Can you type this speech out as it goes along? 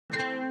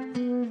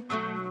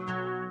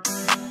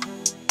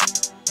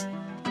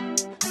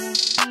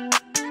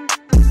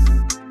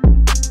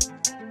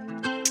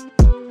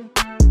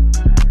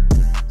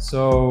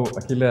So,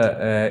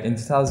 Achille, in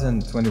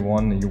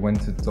 2021 you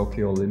went to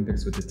Tokyo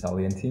Olympics with the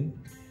Italian team,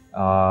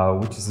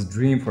 which is a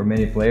dream for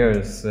many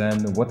players.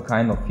 And what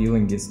kind of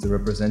feeling is to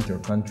represent your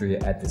country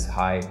at this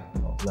high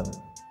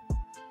level?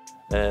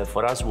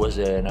 For us, it was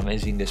an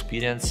amazing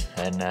experience,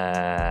 and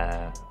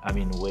I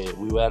mean,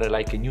 we were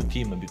like a new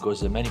team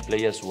because many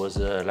players was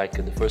like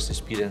the first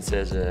experience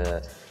as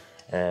a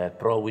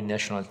pro with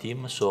national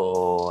team.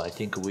 So I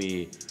think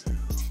we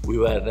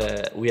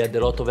had a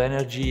lot of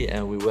energy,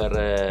 and we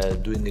were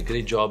doing a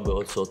great job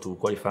also to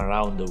qualify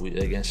round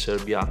against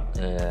Serbia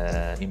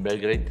in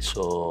Belgrade.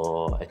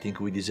 So I think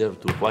we deserve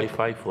to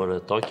qualify for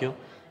Tokyo,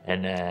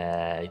 and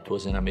it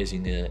was an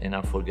amazing and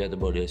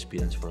unforgettable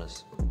experience for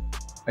us.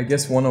 I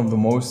guess one of the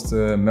most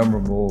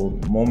memorable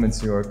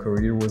moments in your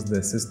career was the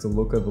assist to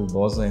Luca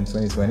Vildoza in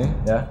 2020,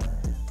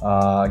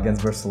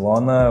 against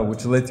Barcelona,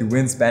 which let you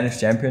win Spanish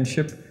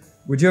championship.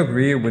 Would you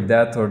agree with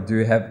that, or do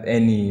you have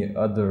any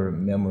other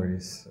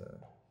memories?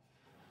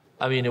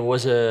 I mean, it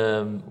was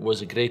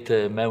a great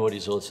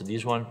memories also,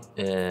 this one,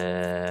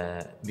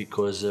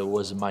 because it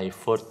was my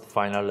fourth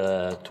final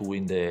to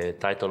win the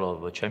title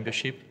of a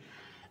championship,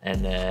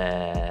 and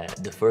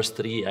the first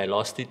three I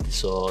lost it,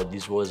 so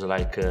this was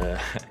like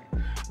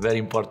very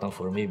important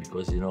for me,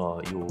 because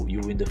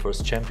you win the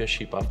first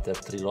championship after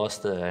three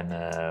lost, and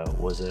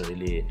was a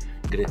really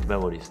great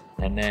memories.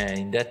 And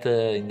in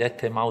that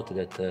time out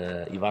that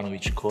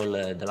Ivanovic called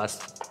the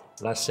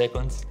last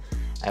seconds,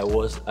 I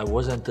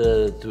wasn't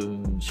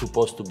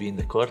supposed to be in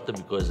the court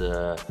because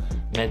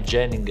Mattas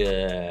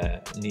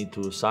Janningas need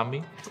to sub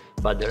me,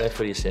 but the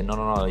referee said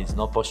no, it's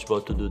not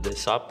possible to do the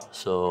sub,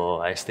 so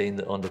I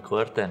stayed on the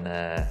court, and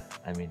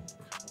I mean,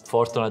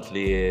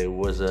 fortunately it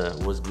was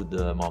a good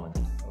moment.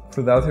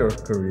 Throughout your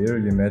career,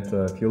 you met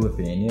a few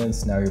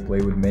Lithuanians. Now you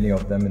play with many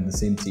of them in the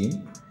same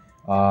team.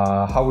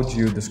 How would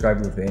you describe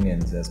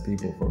Lithuanians as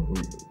people for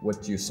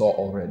what you saw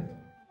already?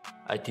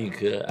 I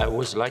think I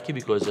was lucky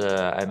because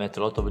I met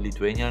a lot of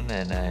Lithuanians,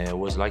 and I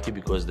was lucky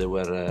because they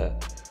were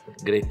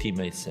great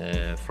teammates,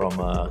 from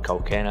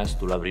Kaukenas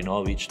to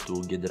Lavrinovic to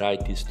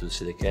Giedraitis to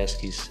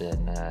Sedekeskis,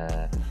 and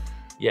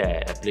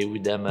I played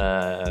with them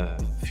a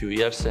few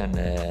years, and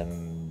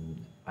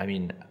I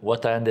mean,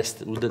 what I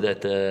understood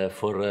that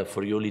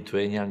for you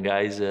Lithuanian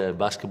guys,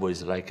 basketball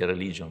is like a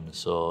religion,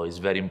 so it's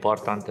very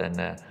important,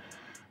 and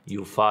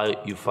you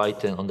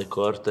fight on the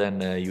court,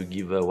 and you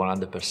give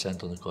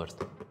 100% on the court.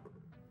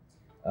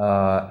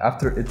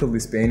 After Italy,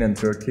 Spain and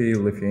Turkey,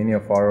 Lithuania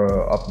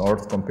far up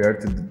north compared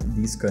to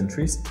these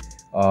countries,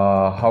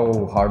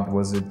 how hard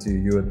was it to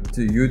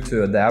you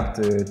to adapt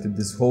to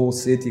this whole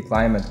city,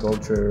 climate,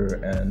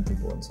 culture and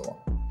people and so on?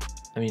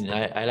 I mean,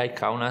 I like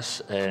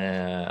Kaunas,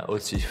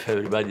 also if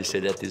everybody say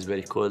that it's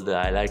very cold,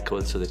 I like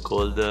also the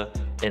cold,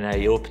 and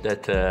I hope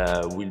that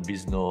will be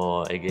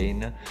snow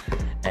again.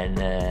 And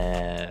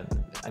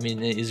I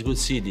mean, it's a good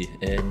city,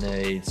 and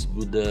it's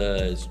good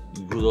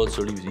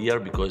also live here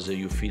because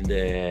you feel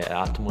the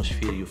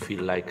atmosphere, you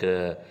feel like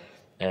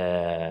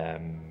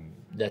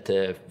that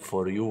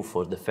for you,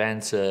 for the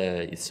fans,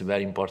 it's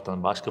very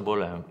important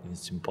basketball, and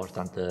it's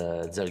important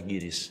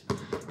Žalgiris.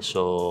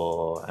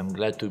 So I'm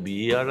glad to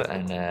be here,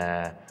 and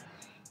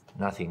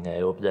nothing. I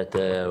hope that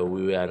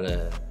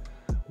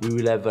we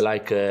will have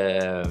like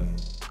a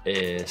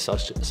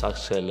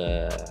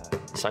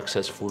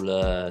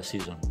successful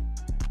season.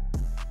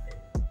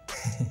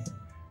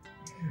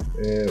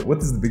 What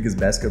is the biggest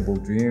basketball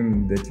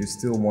dream that you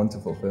still want to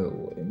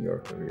fulfill in your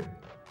career?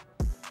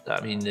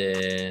 I mean,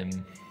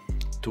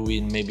 to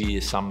win maybe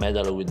some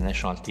medal with the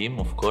national team,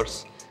 of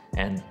course,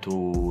 and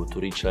to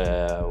reach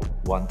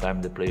one time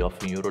the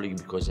playoff in EuroLeague,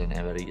 because I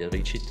never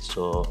reach it.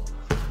 So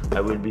I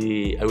will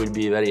be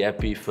very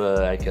happy if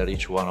I can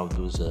reach one of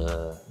those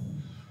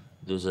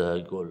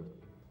goals.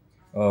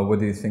 What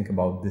do you think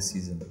about this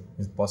season?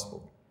 Is it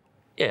possible?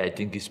 Yeah, I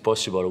think it's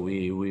possible.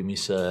 We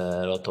miss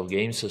a lot of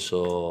games,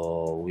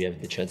 so we have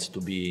the chance to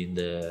be in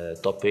the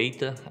top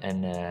 8,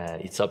 and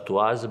it's up to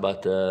us.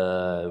 But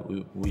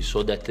we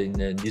saw that in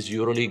this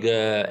EuroLeague,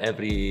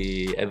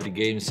 every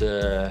games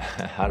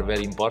are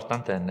very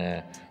important,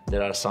 and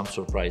there are some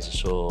surprises.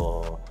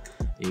 So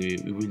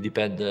it will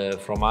depend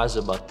from us,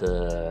 but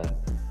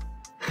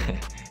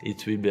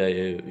it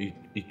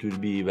will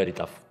be very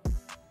tough.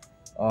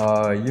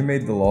 You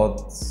made a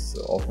lot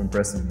of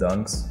impressive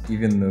dunks,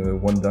 even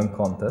one dunk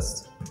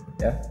contest.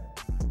 Yeah.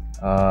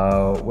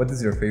 What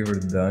is your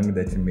favorite dunk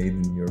that you made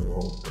in your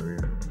whole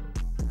career?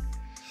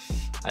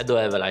 I don't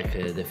have like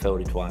the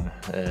favorite one.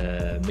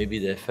 Maybe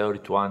the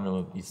favorite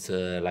one is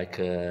like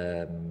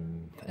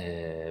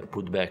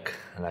put back,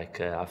 like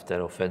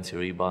after offensive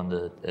rebound,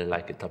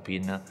 like a tap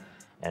in,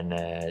 and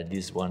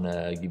this one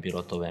gives me a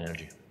lot of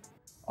energy.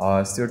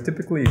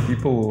 Stereotypically,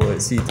 people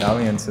see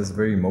Italians as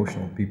very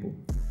emotional people.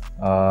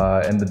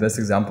 And the best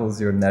example is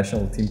your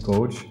national team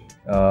coach.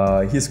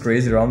 He's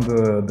crazy around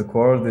the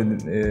court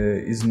and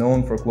is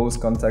known for close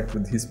contact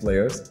with his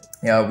players.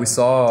 Yeah, we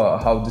saw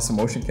how this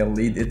emotion can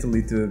lead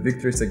Italy to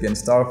victories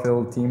against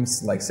star-filled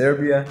teams like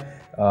Serbia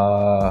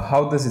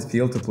How does it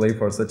feel to play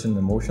for such an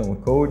emotional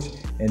coach,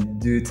 and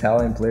do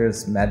Italian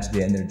players match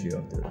the energy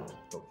of their coach?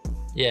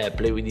 Yeah, I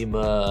played with him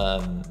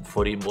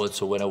for him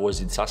also when I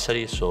was in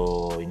Sassari,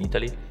 so in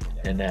Italy,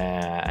 and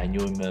I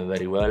knew him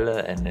very well,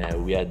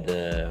 and we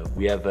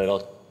have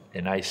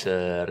a nice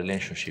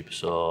relationship.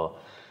 So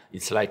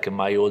it's like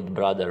my old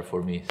brother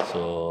for me.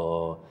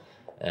 So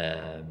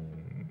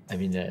I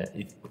mean,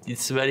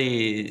 it's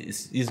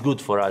good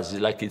for us.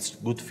 It's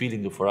good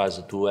feeling for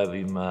us to have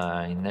him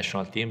in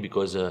national team,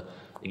 because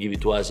he gives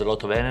to us a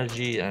lot of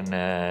energy and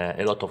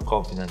a lot of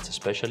confidence,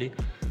 especially.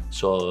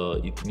 So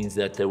it means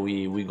that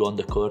we go on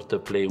the court,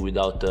 play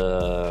without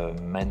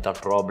mental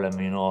problem.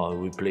 You know,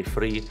 we play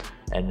free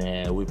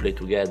and we play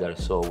together.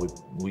 So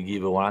we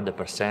give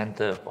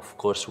 100%. Of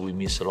course, we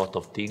miss a lot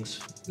of things,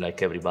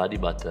 like everybody,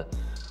 but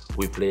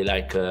we play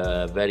like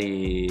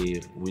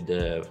very with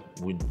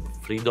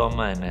freedom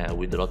and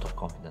with a lot of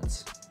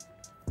confidence.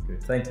 Okay,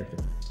 thank you.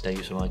 Thank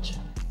you so much.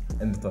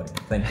 And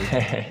thank you.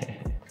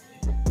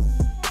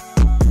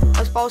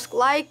 Paspausk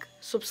like,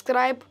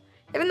 subscribe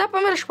ir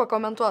nepamiršk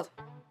pakomentuoti.